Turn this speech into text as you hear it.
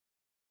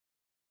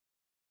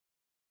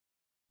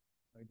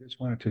I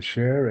just wanted to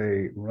share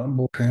a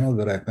Rumble channel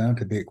that I found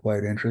to be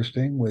quite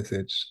interesting with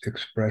its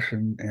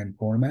expression and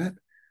format.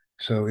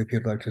 So if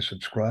you'd like to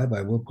subscribe,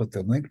 I will put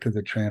the link to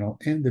the channel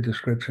in the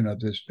description of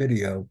this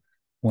video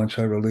once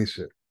I release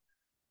it.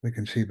 We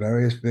can see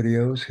various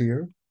videos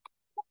here,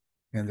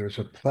 and there's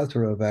a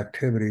plethora of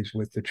activities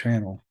with the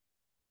channel.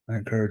 I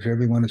encourage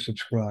everyone to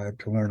subscribe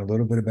to learn a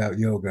little bit about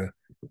yoga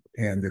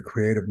and the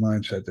creative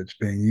mindset that's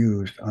being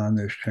used on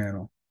this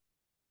channel.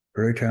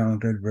 Very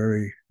talented,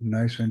 very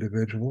nice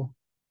individual,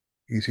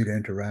 easy to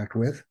interact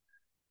with.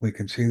 We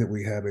can see that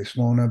we have a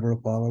small number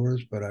of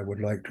followers, but I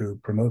would like to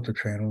promote the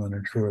channel and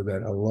ensure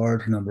that a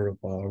large number of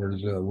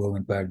followers will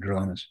in fact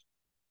join us.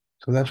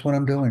 So that's what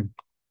I'm doing.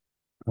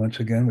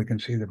 Once again, we can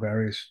see the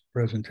various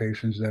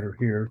presentations that are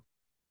here,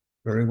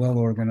 very well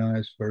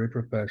organized, very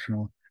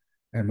professional,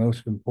 and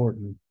most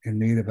important, in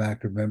need of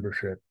active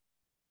membership.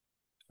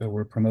 So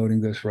we're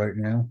promoting this right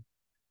now,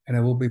 and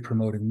I will be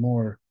promoting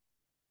more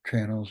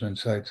channels and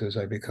sites as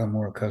I become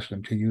more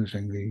accustomed to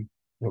using the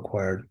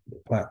required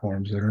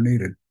platforms that are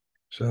needed.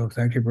 So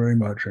thank you very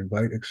much.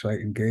 Invite,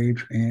 excite,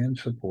 engage, and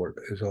support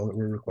is all that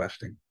we're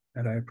requesting,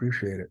 and I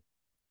appreciate it.